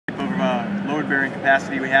bearing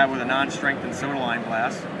capacity we have with a non-strengthened soda lime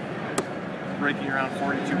glass, breaking around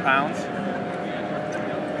 42 pounds.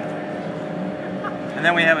 And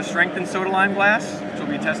then we have a strengthened soda lime glass, which we'll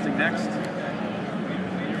be testing next.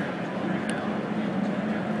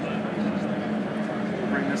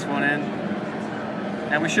 Bring this one in.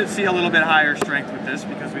 And we should see a little bit higher strength with this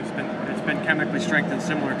because it's been chemically strengthened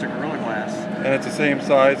similar to Gorilla Glass. And it's the same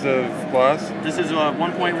size of glass? This is a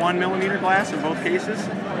 1.1 millimeter glass in both cases.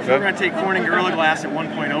 Okay. So we're going to take Corning Gorilla Glass at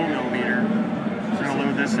 1.0 millimeter. So we're going to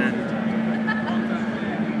load this in.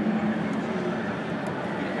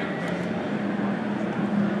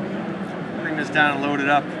 Bring this down and load it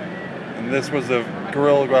up. And this was the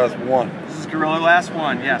Gorilla Glass 1? This is Gorilla Glass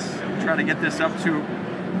 1, yes. Try to get this up to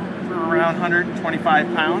around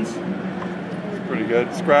 125 pounds. It's pretty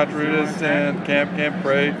good. Scratch resistant, can't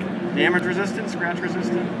break. Damage resistant, scratch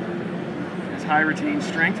resistant. It's high retained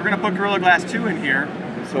strength. We're going to put Gorilla Glass 2 in here.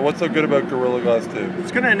 So what's so good about Gorilla Glass 2?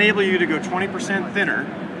 It's going to enable you to go 20% thinner,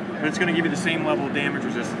 but it's going to give you the same level of damage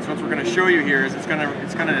resistance. What we're going to show you here is it's going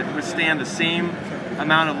to withstand the same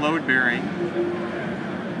amount of load bearing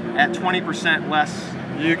at 20% less.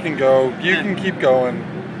 You can go. You can keep going.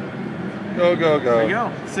 Go, go, go. There you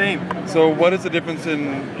go. Same. So what is the difference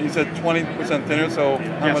in, you said 20% thinner, so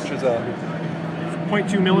how much is that?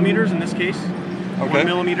 0.2 millimeters in this case. Okay. 1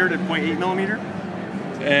 millimeter to 0.8 millimeter.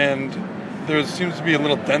 And there seems to be a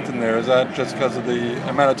little dent in there. Is that just because of the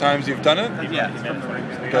amount of times you've done it? Yeah, it's from the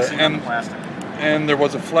Okay. and plastic. And there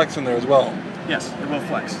was a flex in there as well. Yes, it will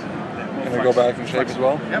flex. Can they go back in shape as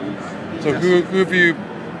well? Yep. So yes. who have you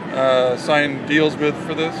signed deals with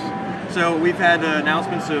for this? So we've had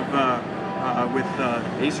announcements of with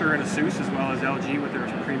Acer and Asus as well as LG with their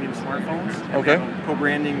premium smartphones. Okay.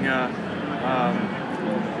 Co-branding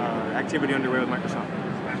activity underway with Microsoft.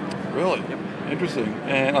 Really? Yep. Interesting.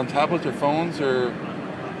 And on tablets or phones or?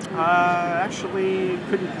 Actually,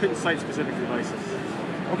 couldn't cite specific devices.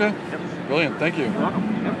 Okay. Yep. Brilliant. Thank you. You're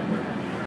welcome. Yep.